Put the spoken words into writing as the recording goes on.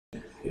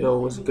Yo,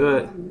 what's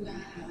good?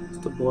 It's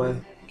the boy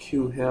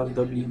QHef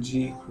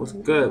WG. What's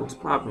good? What's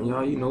poppin',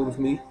 y'all? You know it's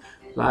me,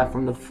 live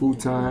from the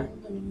Futon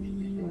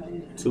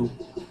too.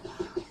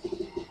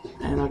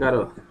 And I got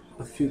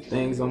a few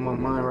things on my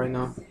mind right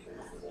now.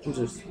 I'm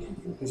just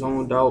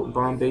zoned out,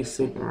 Bombay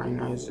sippin' right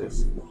now. It's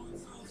just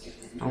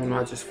I don't know.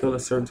 I just feel a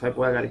certain type of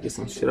way. I gotta get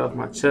some shit off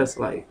my chest.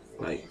 Like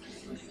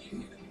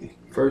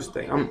first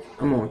thing, I'm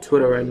on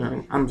Twitter right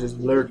now. I'm just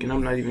lurking.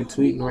 I'm not even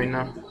tweeting right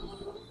now.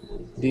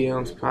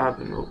 DMs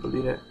popping. Don't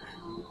believe that.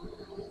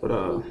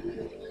 But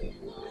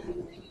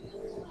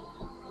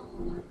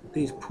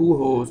these pool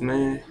holes,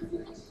 man.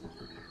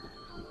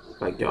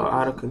 Like y'all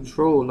out of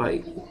control.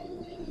 Like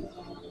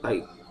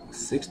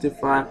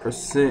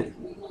 65%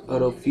 of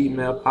the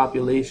female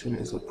population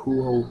is a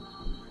poo hole.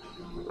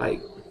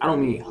 Like I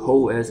don't mean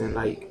hoe as in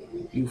like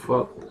you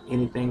fuck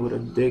anything with a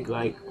dick,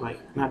 like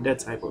not that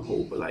type of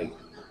hoe, but like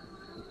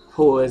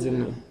hoe as in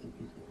the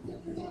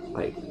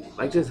like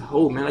like just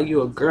hoe, man. Like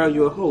you a girl,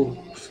 you a hoe.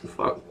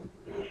 Fuck.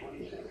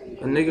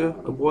 A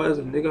nigga, a boy is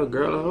a nigga, a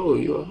girl a hoe.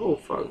 You a hoe.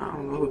 Fuck. I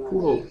don't know, a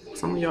poo hole.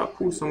 Some of y'all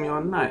poo, some of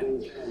y'all not.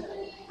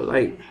 But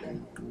like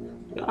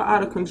y'all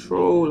out of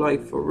control,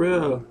 like for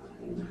real.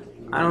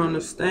 I don't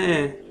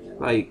understand.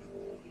 Like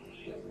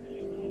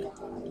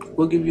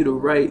what give you the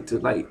right to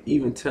like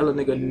even tell a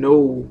nigga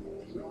no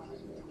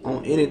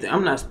on anything?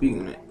 I'm not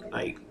speaking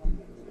like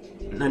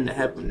nothing that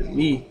happened to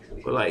me,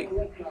 but like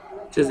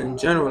just in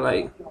general,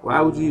 like why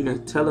would you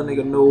even tell a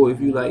nigga no if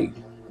you like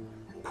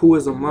poo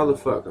as a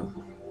motherfucker?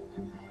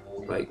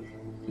 Like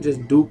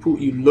just do poo,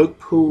 you look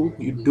poo,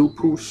 you do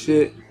poo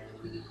shit,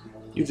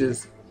 you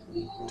just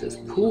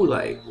poo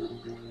like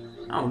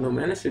I don't know,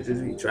 man. That shit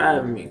just be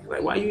driving me.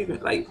 Like why you even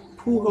like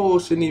poo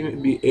holes shouldn't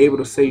even be able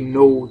to say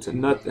no to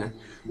nothing,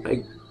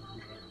 like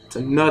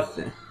to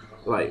nothing,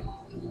 like.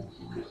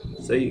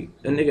 Say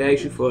a nigga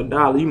asks you for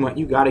 $1,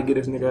 you gotta get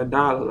this nigga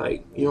 $1.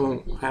 Like you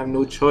don't have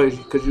no choice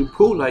because you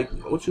poo. Like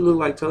what you look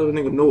like telling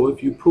a nigga no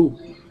if you poo.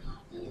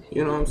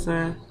 You know what I'm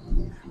saying?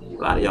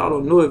 A lot of y'all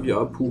don't know if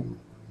y'all poo.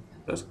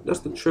 That's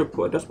the trip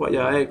part. That's why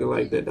y'all acting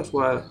like that. That's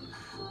why a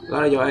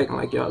lot of y'all acting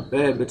like y'all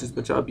bad bitches,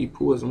 but y'all be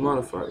poo as a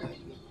motherfucker.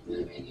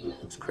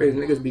 It's crazy.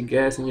 Niggas be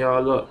gassing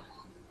y'all up.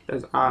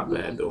 That's odd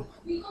bad though.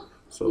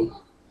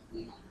 So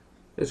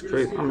it's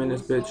crazy. I'm in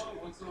this bitch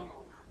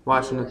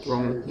watching the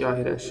throne. Y'all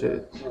hear that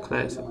shit?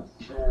 Classic.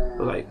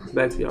 But like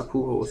back to y'all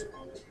poo holes.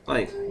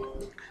 Like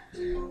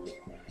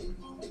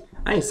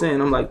I ain't saying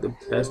I'm like the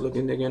best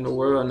looking nigga in the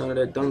world, none of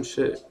that dumb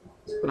shit.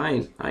 But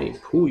I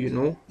ain't cool, you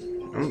know.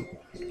 I'm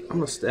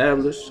I'm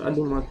established. I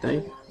do my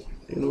thing,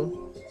 you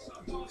know.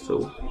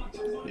 So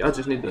y'all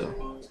just need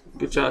to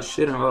get y'all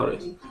shit in order.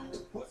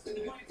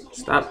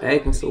 Stop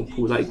acting so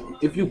poo. Like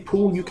if you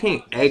poo, you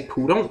can't act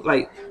poo. Don't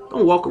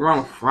walk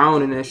around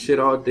frowning and shit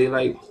all day.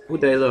 Like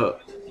what they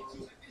look.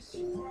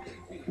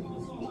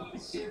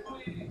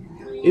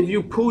 If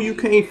you poo, you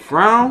can't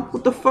frown.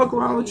 What the fuck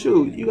wrong with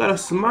you? You gotta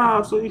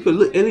smile so you could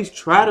look, at least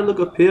try to look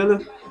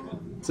appealing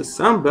to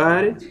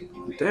somebody.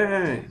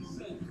 Dang.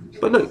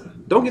 But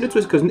look, don't get it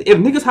twisted, cause if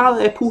niggas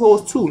holler at poo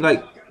holes too,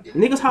 like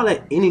niggas holler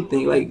at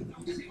anything, like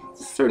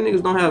certain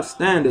niggas don't have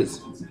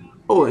standards.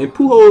 Oh, and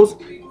poo holes,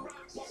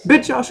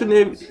 bitch, y'all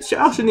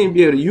shouldn't even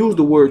be able to use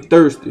the word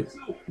thirsty.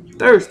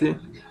 Thirsty.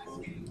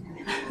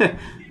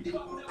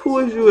 Poo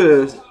as you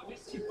is.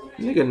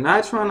 Nigga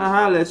not trying to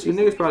holler at you.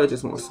 Niggas probably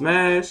just want to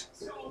smash.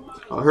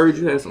 I heard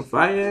you had some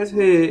fire ass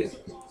head.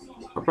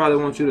 I probably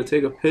want you to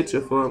take a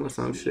picture for him or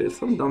some shit.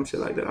 Some dumb shit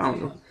like that. I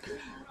don't know.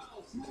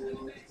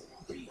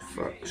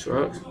 Fuck,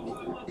 shrugs.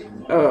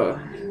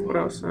 What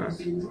else, son?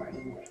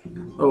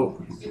 Oh,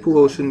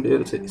 Pujo shouldn't be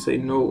able to say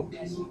no.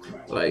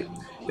 Like,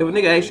 if a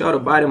nigga asks y'all to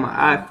buy them an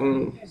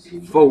iPhone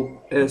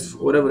 4S,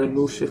 whatever the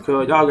new shit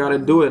called, y'all gotta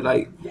do it.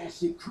 Like,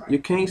 you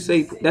can't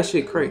say that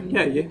shit crazy.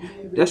 Yeah,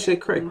 that shit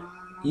crazy.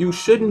 You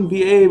shouldn't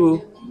be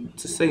able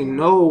to say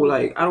no.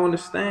 Like, I don't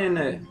understand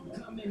that.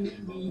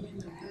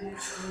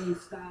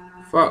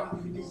 Fuck.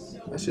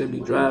 That shit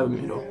be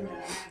driving me though.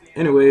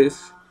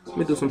 Anyways, let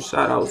me do some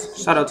shout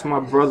outs. Shout out to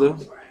my brother,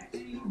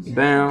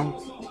 Bam,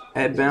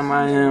 at Bam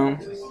I am.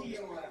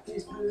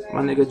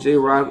 My nigga J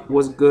Rock,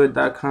 what's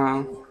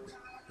good.com.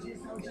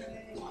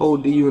 Whole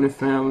D Unit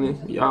family.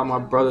 Y'all my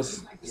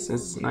brothers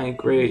since 9th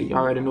grade. Y'all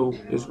already know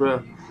it's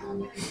real.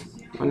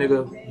 My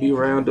nigga B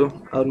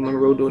Randall out in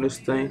Monroe doing this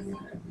thing.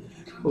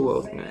 Who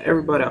else, man?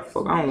 Everybody I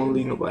fuck. I don't want to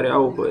leave nobody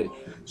out, but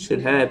shit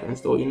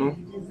happens though, you know?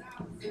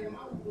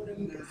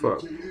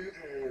 Fuck.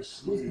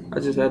 I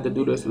just had to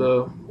do this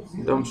little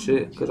dumb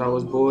shit because I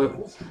was bored.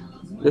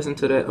 Listen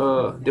to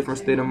that different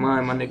state of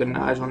mind, my nigga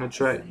Naj on the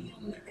track.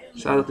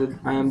 Shout out to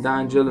I am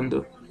Don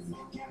Gillinder.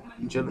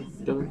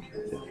 Dillon?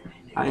 Yeah.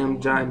 I am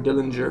John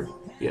Dillinger.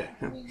 Yeah,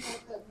 him.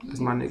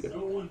 That's my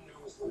nigga.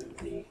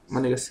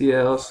 My nigga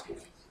CLs.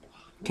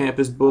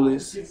 Campus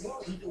Bullies.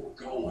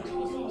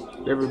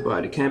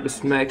 Everybody. Campus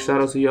Smack.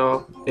 Shout out to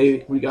y'all.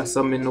 Hey, we got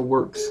something in the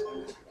works.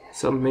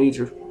 Something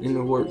major in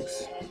the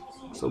works.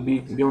 So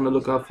be on the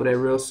lookout for that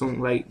real soon,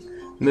 like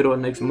middle of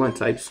next month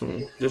type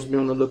soon. Just be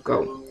on the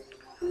lookout.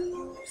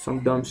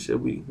 Some dumb shit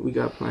we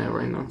got planned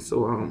right now.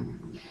 So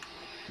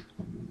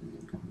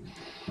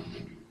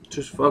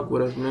just fuck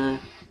with us, man.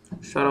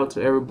 Shout out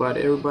to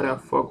everybody. Everybody I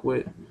fuck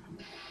with.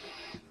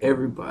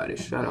 Everybody.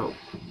 Shout out.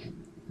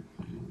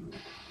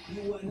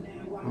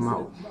 I'm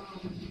out.